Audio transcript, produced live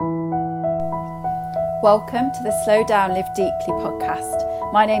Welcome to the Slow Down Live Deeply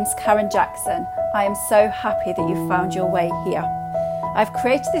podcast. My name's Karen Jackson. I am so happy that you've found your way here. I've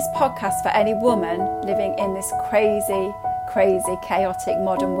created this podcast for any woman living in this crazy, chaotic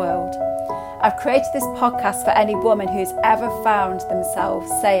modern world. I've created this podcast for any woman who's ever found themselves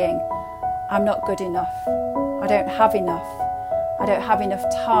saying, I'm not good enough, I don't have enough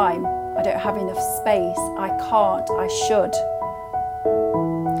time, I don't have enough space, I can't, I should.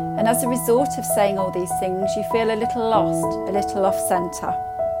 And as a result of saying all these things, you feel a little lost, a little off centre.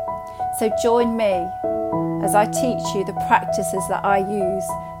 So join me as I teach you the practices that I use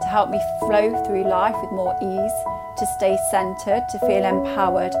to help me flow through life with more ease, to stay centred, to feel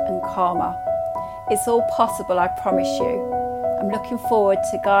empowered and calmer. It's all possible, I promise you. I'm looking forward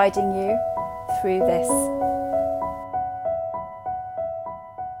to guiding you through this.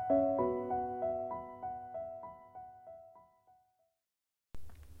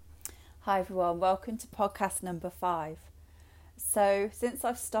 Hi everyone, welcome to podcast number 5. So since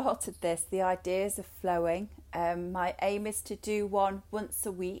I've started this, the ideas are flowing. My aim is to do one once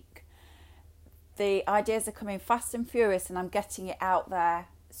a week. The ideas are coming fast and furious and I'm getting it out there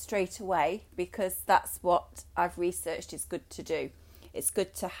straight away because that's what I've researched is good to do. It's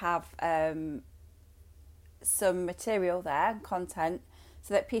good to have some material there and content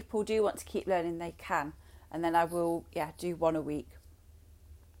so that people do want to keep learning, they can. And then I will do one a week.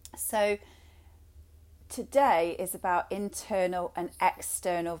 So today is about internal and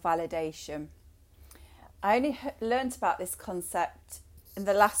external validation. I only learned about this concept in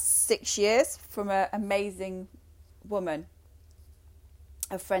the last 6 years from an amazing woman,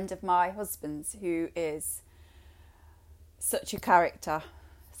 a friend of my husband's who is such a character.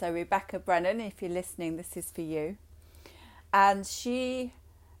 So Rebecca Brennan, if you're listening, this is for you. And she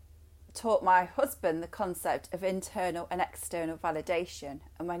taught my husband the concept of internal and external validation.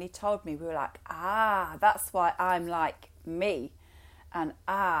 And when he told me, we were like, that's why I'm like me. And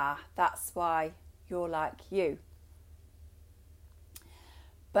that's why you're like you.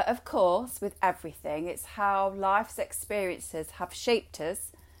 But of course, with everything, it's how life's experiences have shaped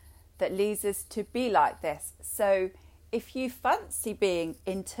us that leads us to be like this. So if you fancy being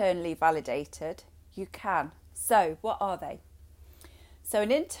internally validated, you can. So what are they? So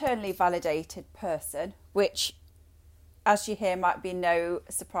an internally validated person, which, as you hear, might be no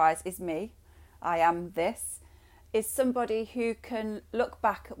surprise, is me. I am this. Is somebody who can look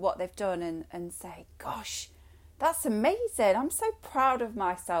back at what they've done and say, gosh, that's amazing. I'm so proud of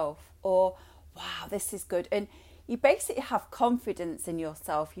myself. Or, wow, this is good. And you basically have confidence in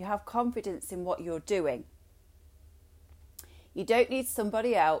yourself. You have confidence in what you're doing. You don't need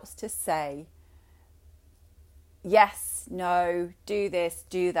somebody else to say, yes, no, do this,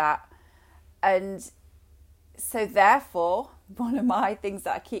 do that. And so therefore, one of my things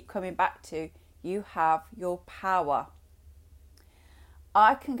that I keep coming back to, you have your power.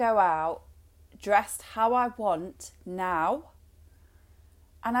 I can go out dressed how I want now,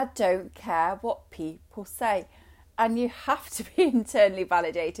 and I don't care what people say. And you have to be internally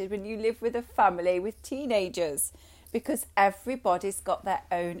validated when you live with a family with teenagers, because everybody's got their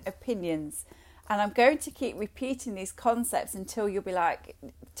own opinions. And I'm going to keep repeating these concepts until you'll be like,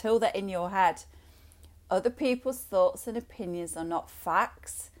 till they're in your head. Other people's thoughts and opinions are not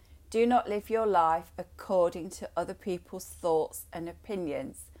facts. Do not live your life according to other people's thoughts and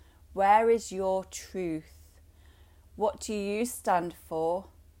opinions. Where is your truth? What do you stand for?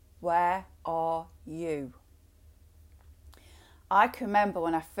 Where are you? I can remember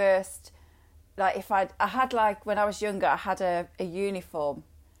when I first, when I was younger, I had a uniform.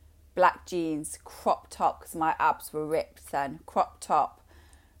 Black jeans, crop top, because my abs were ripped then, crop top.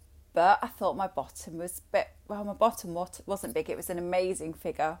 But I thought my bottom was my bottom wasn't big. It was an amazing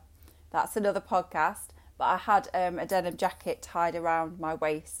figure. That's another podcast. But I had a denim jacket tied around my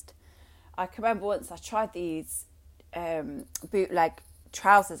waist. I can remember once I tried these bootleg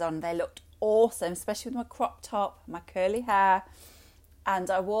trousers on. They looked awesome, especially with my crop top, my curly hair.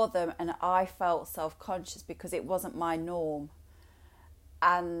 And I wore them and I felt self-conscious because it wasn't my norm.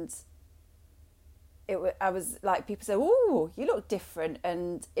 And I was like, people say, "Ooh, you look different,"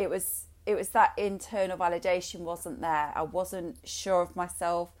 and it was that internal validation wasn't there. I wasn't sure of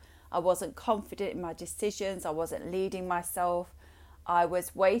myself. I wasn't confident in my decisions. I wasn't leading myself. I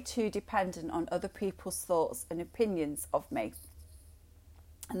was way too dependent on other people's thoughts and opinions of me.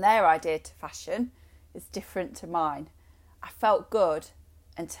 And their idea to fashion is different to mine. I felt good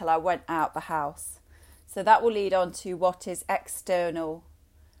until I went out the house. So that will lead on to what is external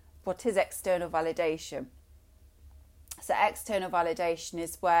validation. So external validation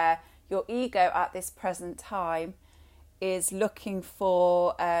is where your ego at this present time is looking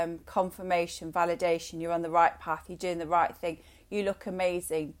for confirmation, validation. You're on the right path. You're doing the right thing. You look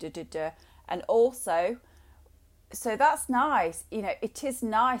amazing. And also, so that's nice. You know, it is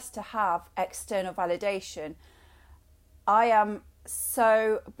nice to have external validation. I am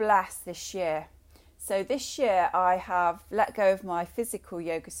so blessed this year. So this year I have let go of my physical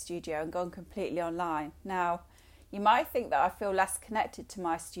yoga studio and gone completely online. Now, you might think that I feel less connected to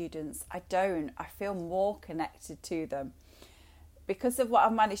my students. I don't. I feel more connected to them. Because of what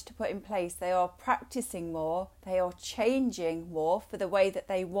I've managed to put in place, they are practicing more, they are changing more for the way that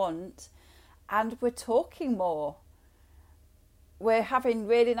they want, and we're talking more. We're having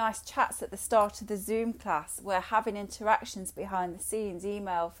really nice chats at the start of the Zoom class. We're having interactions behind the scenes,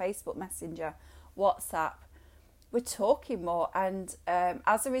 email, Facebook Messenger, WhatsApp. We're talking more, and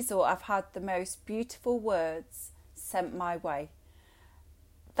as a result, I've had the most beautiful words sent my way.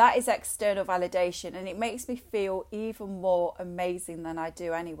 That is external validation, and it makes me feel even more amazing than I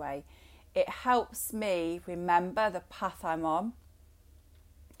do anyway. It helps me remember the path I'm on.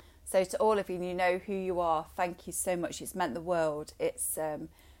 So to all of you, you know who you are. Thank you so much. It's meant the world. It's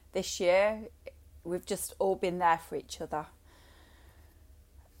this year, we've just all been there for each other.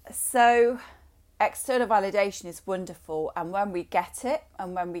 So external validation is wonderful, and when we get it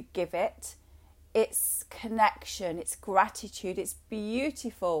and when we give it, it's connection, it's gratitude, it's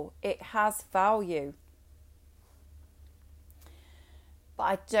beautiful, it has value. But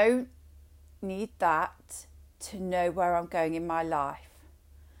I don't need that to know where I'm going in my life.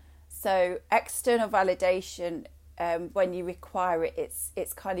 So external validation, when you require it,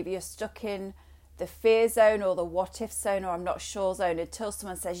 it's kind of, you're stuck in the fear zone or the what if zone or I'm not sure zone until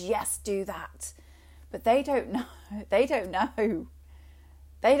someone says, yes, do that. But they don't know. They don't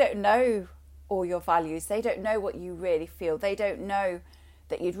know all your values. They don't know what you really feel. They don't know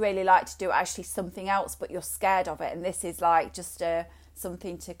that you'd really like to do actually something else, but you're scared of it. And this is like just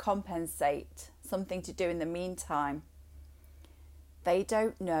something to compensate, something to do in the meantime. They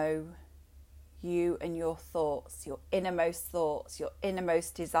don't know you and your thoughts, your innermost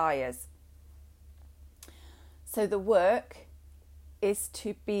desires. So the work is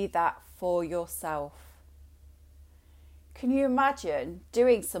to be that for yourself. Can you imagine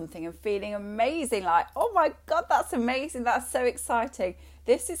doing something and feeling amazing, like, oh my God, that's amazing, that's so exciting.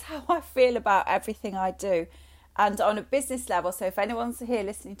 This is how I feel about everything I do. And on a business level, so if anyone's here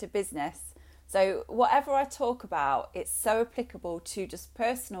listening to business, so whatever I talk about, it's so applicable to just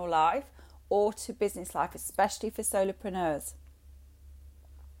personal life or to business life, especially for solopreneurs.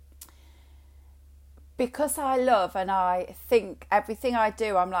 Because I love and I think everything I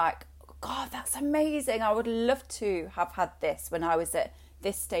do, I'm like, God, that's amazing. I would love to have had this when I was at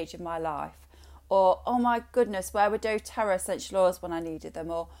this stage of my life. Or, oh my goodness, where were doTERRA essential oils when I needed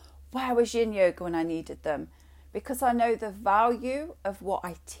them? Or where was yin yoga when I needed them? Because I know the value of what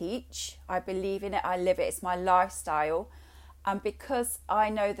I teach. I believe in it. I live it. It's my lifestyle. And because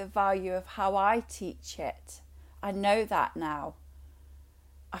I know the value of how I teach it, I know that now.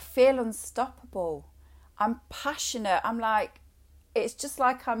 I feel unstoppable. I'm passionate. I'm like, it's just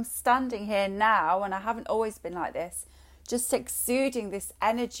like I'm standing here now, and I haven't always been like this, just exuding this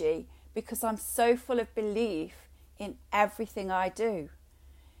energy because I'm so full of belief in everything I do.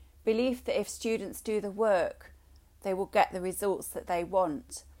 Belief that if students do the work, they will get the results that they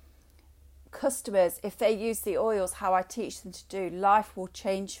want. Customers, if they use the oils how I teach them to do, life will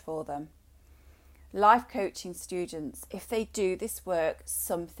change for them. Life coaching students, if they do this work,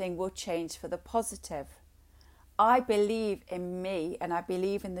 something will change for the positive. I believe in me, and I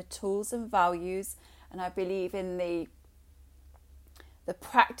believe in the tools and values, and I believe in the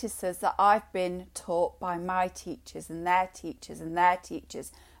practices that I've been taught by my teachers and their teachers and their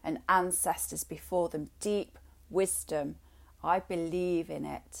teachers and ancestors before them. Deep wisdom. I believe in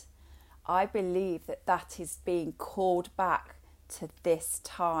it. I believe that that is being called back to this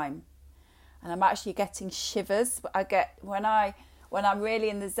time. And I'm actually getting shivers. I get when I'm really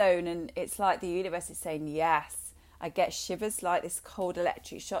in the zone and it's like the universe is saying yes. I get shivers, like this cold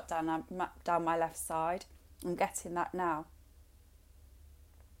electric shot down my left side. I'm getting that now.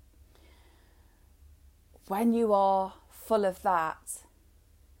 When you are full of that,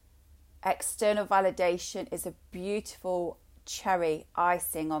 external validation is a beautiful cherry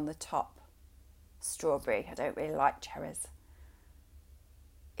icing on the top. Strawberry, I don't really like cherries.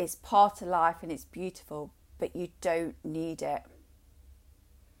 It's part of life and it's beautiful, but you don't need it.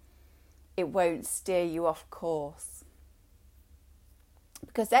 It won't steer you off course.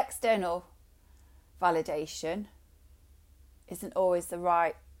 Because external validation isn't always the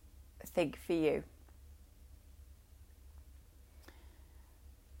right thing for you.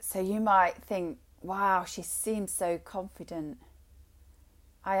 So you might think, wow, she seems so confident.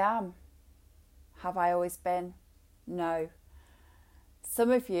 I am. Have I always been? No.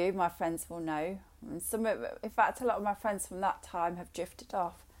 Some of you, my friends, will know. And in fact, a lot of my friends from that time have drifted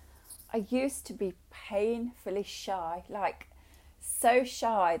off. I used to be painfully shy, like so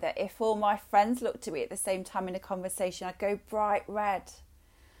shy that if all my friends looked at me at the same time in a conversation, I'd go bright red.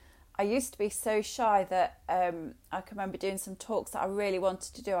 I used to be so shy that I can remember doing some talks that I really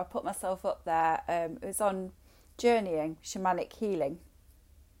wanted to do. I put myself up there. It was on journeying, shamanic healing,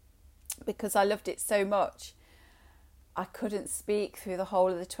 because I loved it so much. I couldn't speak through the whole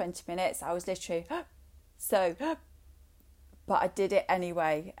of the 20 minutes. I was literally but I did it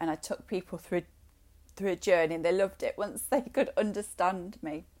anyway, and I took people through a journey, and they loved it once they could understand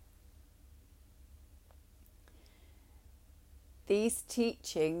me. These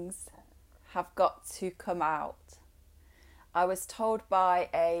teachings have got to come out. I was told by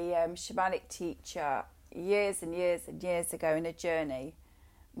a shamanic teacher years and years and years ago in a journey,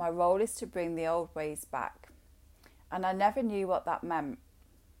 my role is to bring the old ways back. And I never knew what that meant.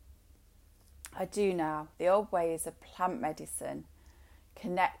 I do now. The old ways of plant medicine,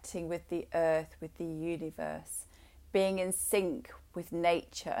 connecting with the earth, with the universe, being in sync with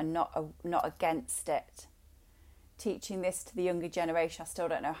nature and not against it. Teaching this to the younger generation. I still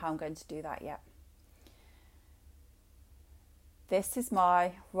don't know how I'm going to do that yet. This is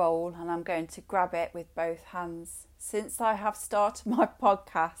my role, and I'm going to grab it with both hands. Since I have started my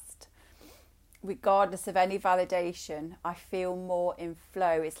podcast, regardless of any validation, I feel more in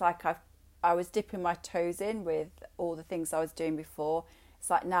flow. It's like I was dipping my toes in with all the things I was doing before.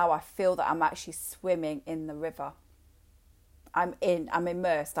 It's like now I feel that I'm actually swimming in the river. I'm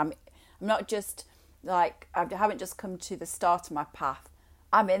immersed. I'm not just like, I haven't just come to the start of my path.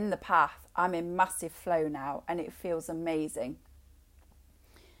 I'm in the path. I'm in massive flow now, and it feels amazing.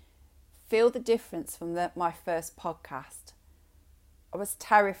 Feel the difference from my first podcast. I was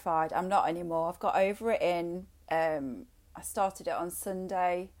terrified. I'm not anymore. I've got over it I started it on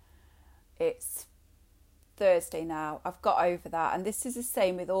Sunday. It's Thursday now. I've got over that. And this is the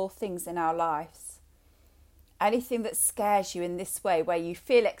same with all things in our lives. Anything that scares you in this way, where you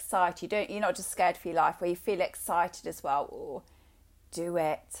feel excited, you're not just scared for your life, where you feel excited as well, do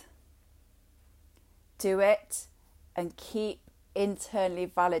it. Do it and keep internally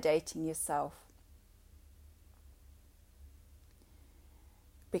validating yourself.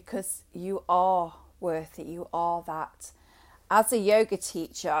 Because you are worth it. You are that. As a yoga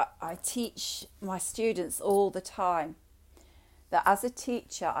teacher, I teach my students all the time that as a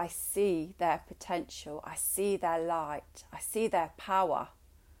teacher, I see their potential. I see their light. I see their power.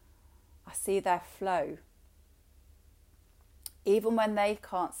 I see their flow. Even when they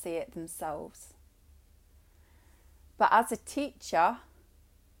can't see it themselves. But as a teacher,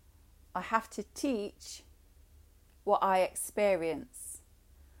 I have to teach what I experience.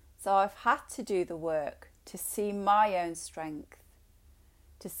 So I've had to do the work to see my own strength,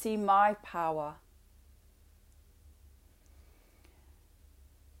 to see my power.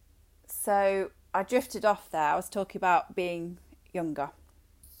 So I drifted off there. I was talking about being younger.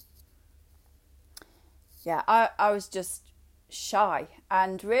 Yeah, I was just shy.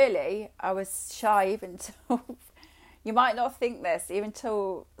 And really, I was shy even till, you might not think this, even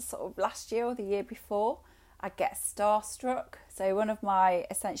till sort of last year or the year before. I get starstruck. So one of my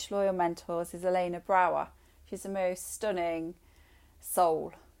essential oil mentors is Elena Brower. She's the most stunning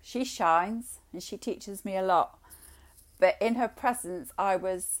soul. She shines and she teaches me a lot. But in her presence,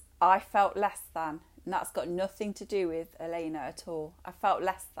 I felt less than. And that's got nothing to do with Elena at all. I felt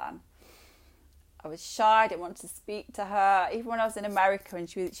less than. I was shy. I didn't want to speak to her. Even when I was in America and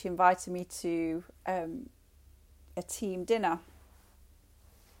she invited me to a team dinner.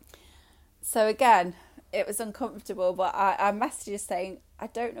 So again, it was uncomfortable, but I messaged her saying, I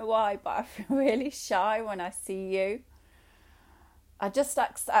don't know why, but I feel really shy when I see you. I just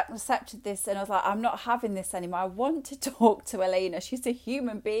accepted this, and I was like, I'm not having this anymore. I want to talk to Elena. She's a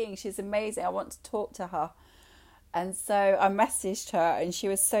human being. She's amazing. I want to talk to her. And so I messaged her, and she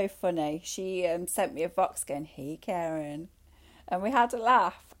was so funny. She sent me a Vox going, hey, Karen. And we had a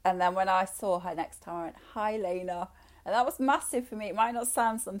laugh. And then when I saw her next time, I went, hi, Lena. And that was massive for me. It might not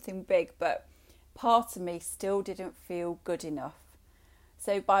sound something big, but part of me still didn't feel good enough.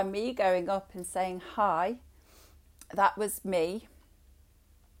 So by me going up and saying hi, that was me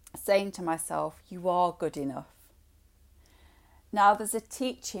saying to myself, you are good enough. Now there's a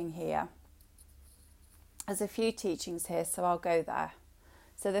teaching here. There's a few teachings here, so I'll go there.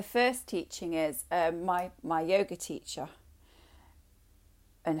 So the first teaching is my yoga teacher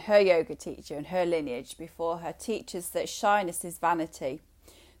and her yoga teacher and her lineage before her teaches that shyness is vanity.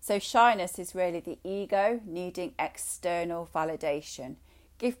 So shyness is really the ego needing external validation.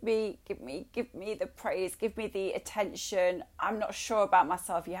 Give me the praise, give me the attention. I'm not sure about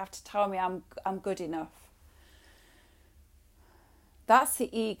myself. You have to tell me I'm good enough. That's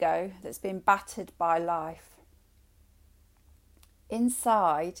the ego that's been battered by life.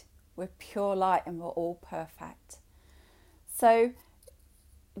 Inside, we're pure light and we're all perfect. So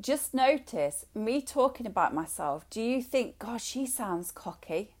just notice me talking about myself. Do you think, God, she sounds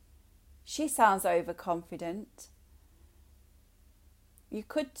cocky? She sounds overconfident. You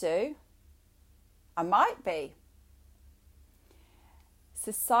could do. I might be.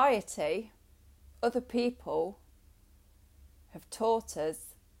 Society, other people have taught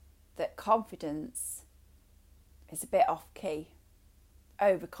us that confidence is a bit off key.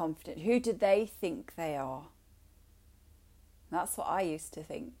 Overconfident. Who do they think they are? That's what I used to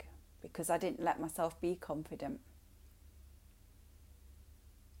think, because I didn't let myself be confident.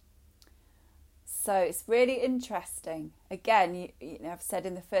 So it's really interesting. Again, you know, I've said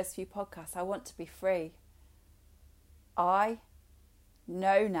in the first few podcasts, I want to be free. I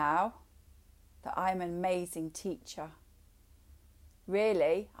know now that I'm an amazing teacher.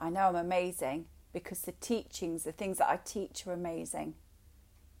 Really, I know I'm amazing because the teachings, the things that I teach are amazing.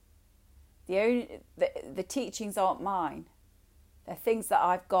 The teachings aren't mine. They're things that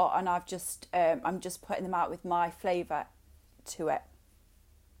I've got, and I'm just putting them out with my flavour to it.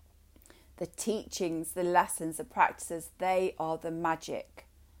 The teachings, the lessons, the practices, they are the magic.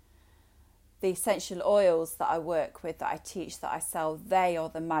 The essential oils that I work with, that I teach, that I sell, they are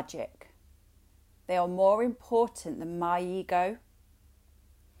the magic. They are more important than my ego.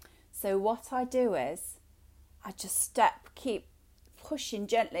 So what I do is, I just keep pushing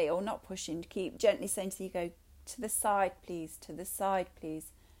gently, or not pushing, keep gently saying to the ego, to the side please, to the side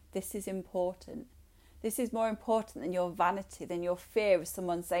please. This is important. This is more important than your vanity, than your fear of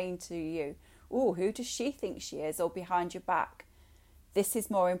someone saying to you, oh, who does she think she is, or behind your back. This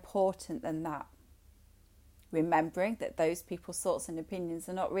is more important than that. Remembering that those people's thoughts and opinions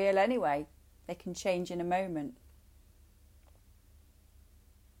are not real anyway. They can change in a moment.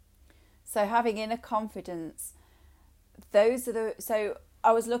 So having inner confidence, so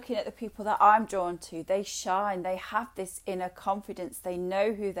I was looking at the people that I'm drawn to. They shine. They have this inner confidence. They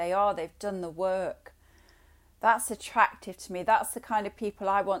know who they are. They've done the work. That's attractive to me. That's the kind of people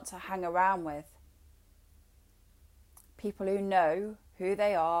I want to hang around with. People who know who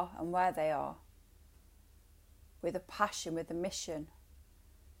they are and where they are. With a passion, with a mission.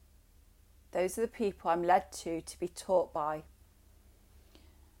 Those are the people I'm led to be taught by.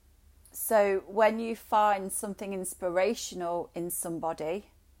 So when you find something inspirational in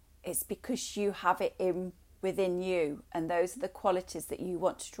somebody, it's because you have it within you, and those are the qualities that you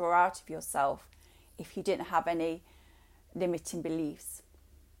want to draw out of yourself if you didn't have any limiting beliefs.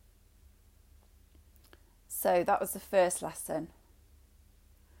 So that was the first lesson.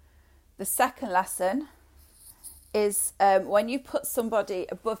 The second lesson is when you put somebody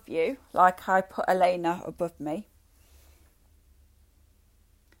above you, like I put Elena above me,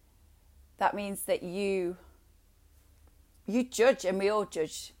 that means that you judge, and we all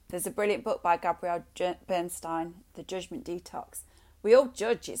judge. There's a brilliant book by Gabrielle Bernstein, The Judgment Detox. We all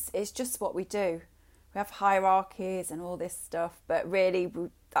judge. It's just what we do. We have hierarchies and all this stuff, but really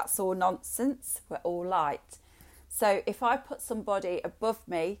that's all nonsense. We're all light. So if I put somebody above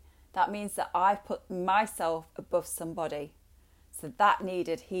me, that means that I put myself above somebody. So that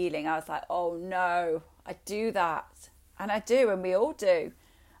needed healing. I was like, oh no, I do that. And I do, and we all do.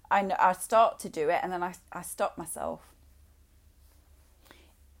 I start to do it, and then I stop myself.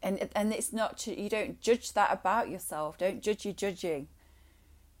 And it's not, you don't judge that about yourself. Don't judge your judging.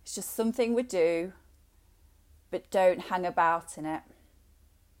 It's just something we do, but don't hang about in it.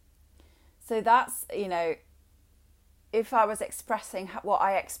 So that's, if I was expressing what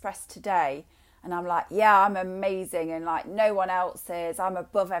I expressed today, and I'm like, yeah, I'm amazing, and like no one else is, I'm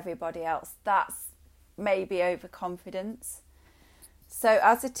above everybody else, that's maybe overconfidence. So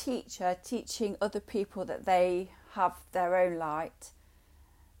as a teacher, teaching other people that they have their own light,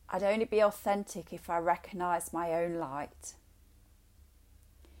 I'd only be authentic if I recognise my own light.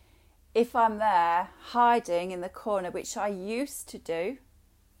 If I'm there hiding in the corner, which I used to do,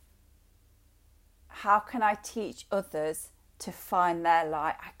 how can I teach others to find their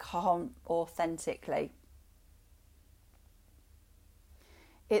light? I can't authentically.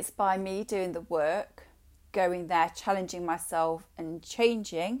 It's by me doing the work, going there, challenging myself and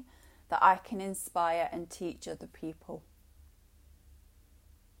changing, that I can inspire and teach other people.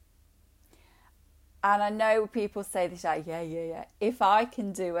 And I know people say this, like, yeah. If I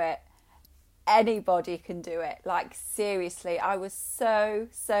can do it, anybody can do it. Like, seriously, I was so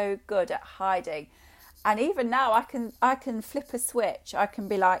good at hiding. And even now I can flip a switch. I can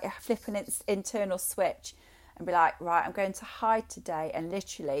be like, flip an internal switch and be like, right, I'm going to hide today, and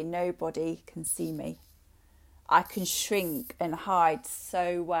literally nobody can see me. I can shrink and hide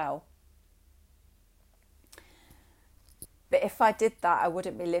so well. But if I did that, I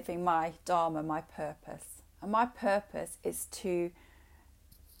wouldn't be living my dharma, my purpose. And my purpose is to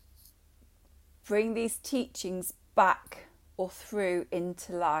bring these teachings back or through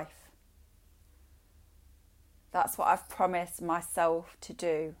into life. That's what I've promised myself to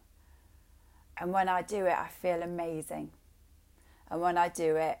do. And when I do it, I feel amazing. And when I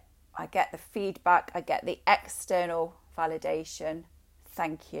do it, I get the feedback, I get the external validation.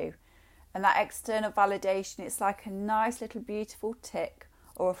 Thank you. And that external validation, it's like a nice little beautiful tick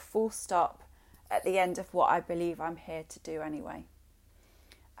or a full stop at the end of what I believe I'm here to do anyway.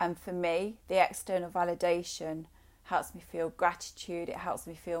 And for me, the external validation helps me feel gratitude. It helps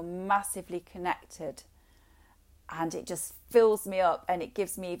me feel massively connected. And it just fills me up, and it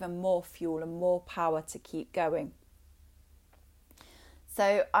gives me even more fuel and more power to keep going.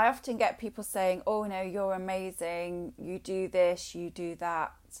 So I often get people saying, oh no, you're amazing. You do this, you do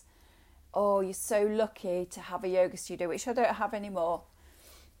that. Oh, you're so lucky to have a yoga studio, which I don't have anymore.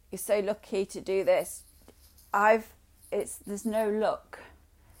 You're so lucky to do this. There's no luck.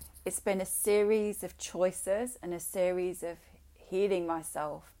 It's been a series of choices and a series of healing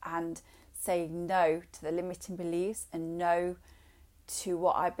myself and saying no to the limiting beliefs and no to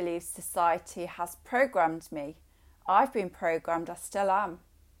what I believe society has programmed me. I've been programmed. I still am.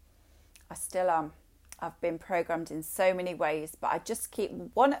 I've been programmed in so many ways, but I just keep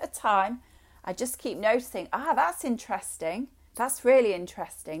one at a time. I just keep noticing, that's interesting. That's really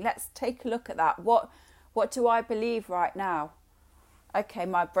interesting. Let's take a look at that. What do I believe right now? Okay,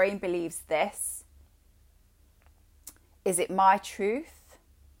 my brain believes this. Is it my truth?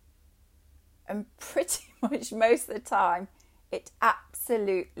 And pretty much most of the time, it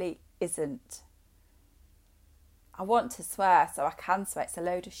absolutely isn't. I want to swear, so I can swear. It's a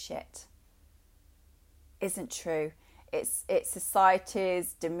load of shit. Isn't true. It's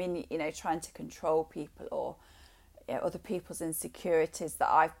society's dominion, trying to control people, or other people's insecurities that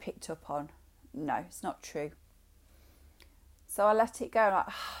I've picked up on. No, it's not true. So I let it go.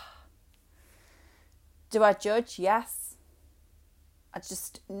 Do I judge? Yes. I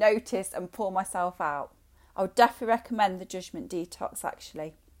just notice and pull myself out. I would definitely recommend The Judgment Detox,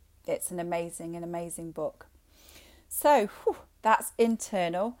 actually. It's an amazing book. So that's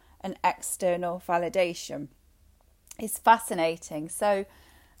internal and external validation. It's fascinating. So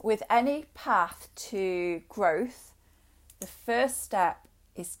with any path to growth, the first step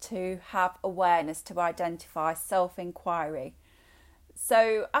is to have awareness, to identify self-inquiry.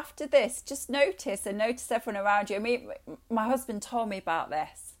 So after this, just notice everyone around you. I mean, my husband told me about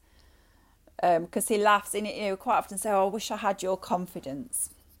this because he laughs in it, quite often say, I wish I had your confidence.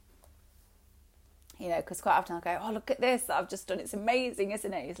 Because quite often I'll go, oh, look at this that I've just done. It's amazing,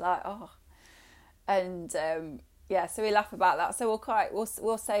 isn't it? He's like, oh. And so we laugh about that. So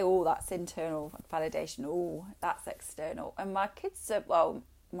we'll say, oh, that's internal validation. Oh, that's external. And my kids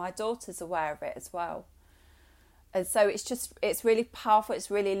my daughter's aware of it as well. And so it's really powerful.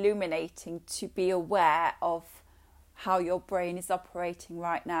 It's really illuminating to be aware of how your brain is operating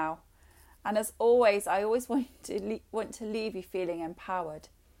right now. And as always, I always want to leave you feeling empowered.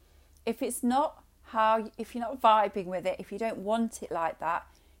 If you're not vibing with it, if you don't want it like that,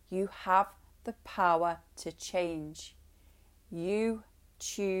 you have the power to change. You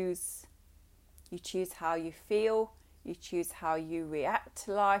choose. You choose how you feel. You choose how you react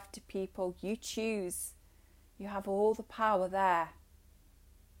to life, to people. You choose. You have all the power there.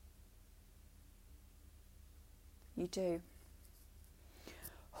 You do.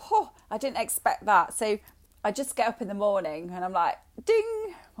 Oh, I didn't expect that. So I just get up in the morning and I'm like,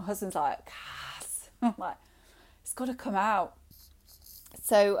 ding. My husband's like, Cass. I'm like, it's got to come out.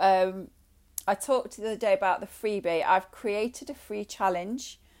 So I talked the other day about the freebie. I've created a free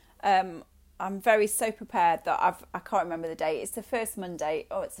challenge. I'm so prepared that I can't remember the date. It's the first Monday.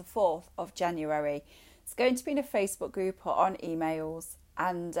 Oh, it's the 4th of January. It's going to be in a Facebook group or on emails.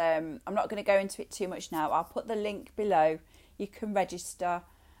 And I'm not going to go into it too much now. I'll put the link below. You can register.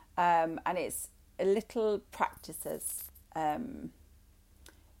 And it's little practices.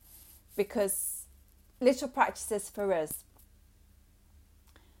 Because little practices for us.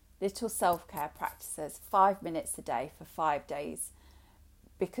 Little self-care practices. 5 minutes a day for 5 days.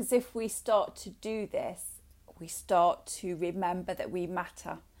 Because if we start to do this, we start to remember that we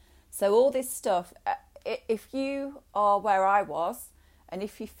matter. So all this stuff, if you are where I was And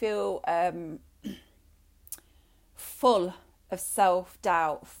if you feel full of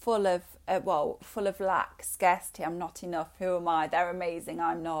self-doubt, full of lack, scarcity, I'm not enough, who am I, they're amazing,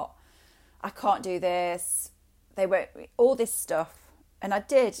 I'm not, I can't do this, they won't, all this stuff. And I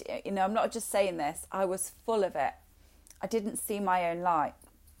did, I'm not just saying this, I was full of it. I didn't see my own light.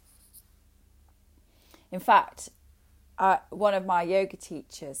 In fact, one of my yoga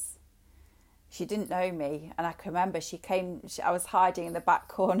teachers, she didn't know me, and I can remember I was hiding in the back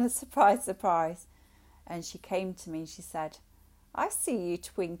corner, surprise, surprise. And she came to me and she said, I see you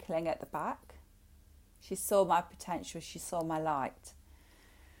twinkling at the back. She saw my potential, she saw my light.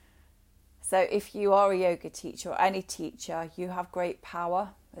 So if you are a yoga teacher or any teacher, you have great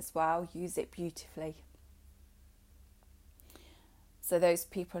power as well. Use it beautifully. So those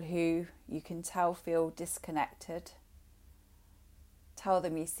people who you can tell feel disconnected, tell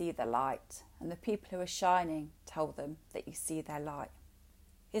them you see the light. And the people who are shining, tell them that you see their light.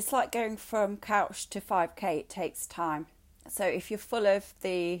 It's like going from couch to 5K, it takes time. So if you're full of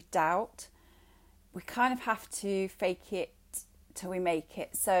the doubt, we kind of have to fake it till we make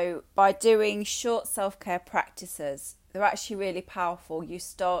it. So by doing short self-care practices, they're actually really powerful. You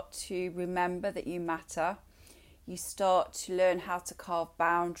start to remember that you matter. You start to learn how to carve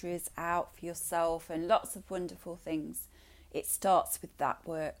boundaries out for yourself and lots of wonderful things. It starts with that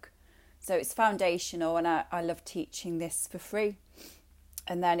work. So it's foundational, and I love teaching this for free.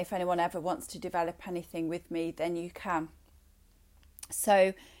 And then if anyone ever wants to develop anything with me, then you can.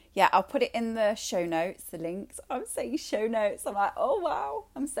 So yeah, I'll put it in the show notes, the links. I'm saying show notes. I'm like, oh wow,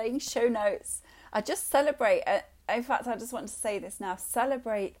 I'm saying show notes. I just celebrate. In fact, I just want to say this now,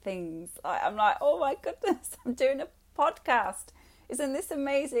 celebrate things. I'm like, oh my goodness, I'm doing a podcast. Isn't this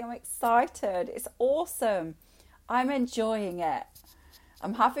amazing? I'm excited. It's awesome. I'm enjoying it.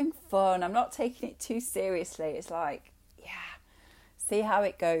 I'm having fun. I'm not taking it too seriously. It's like, yeah, see how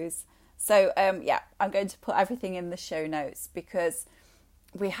it goes. So yeah, I'm going to put everything in the show notes because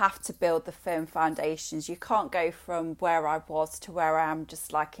we have to build the firm foundations. You can't go from where I was to where I am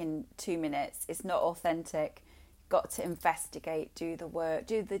just like in 2 minutes. It's not authentic. You've got to investigate, do the work,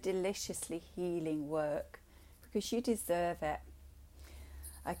 do the deliciously healing work because you deserve it.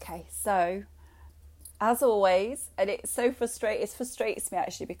 Okay, so as always, and it frustrates me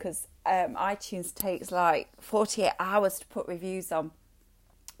actually because iTunes takes like 48 hours to put reviews on.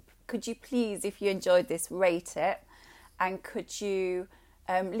 Could you please, if you enjoyed this, rate it, and could you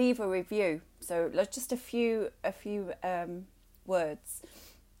leave a review? So just a few words,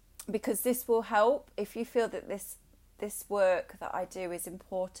 because this will help. If you feel that this work that I do is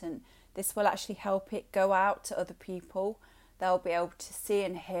important, this will actually help it go out to other people. They'll be able to see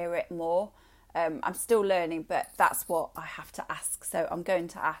and hear it more. I'm still learning, but that's what I have to ask. So I'm going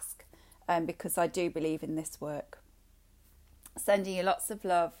to ask because I do believe in this work. Sending you lots of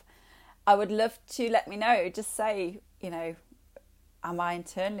love. I would love to let me know. Just say, am I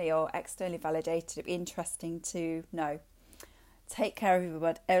internally or externally validated? It'd be interesting to know. Take care,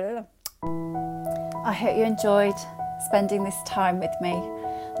 everyone. I hope you enjoyed spending this time with me,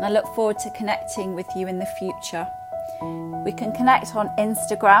 and I look forward to connecting with you in the future. We can connect on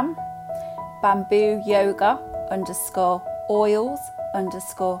Instagram,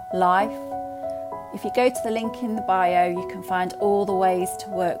 bambooyoga_oils_life. If you go to the link in the bio, you can find all the ways to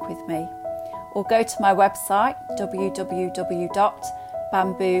work with me. Or go to my website,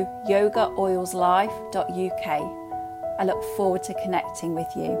 www.bambooyogaoilslife.uk. I look forward to connecting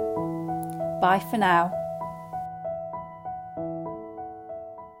with you. Bye for now.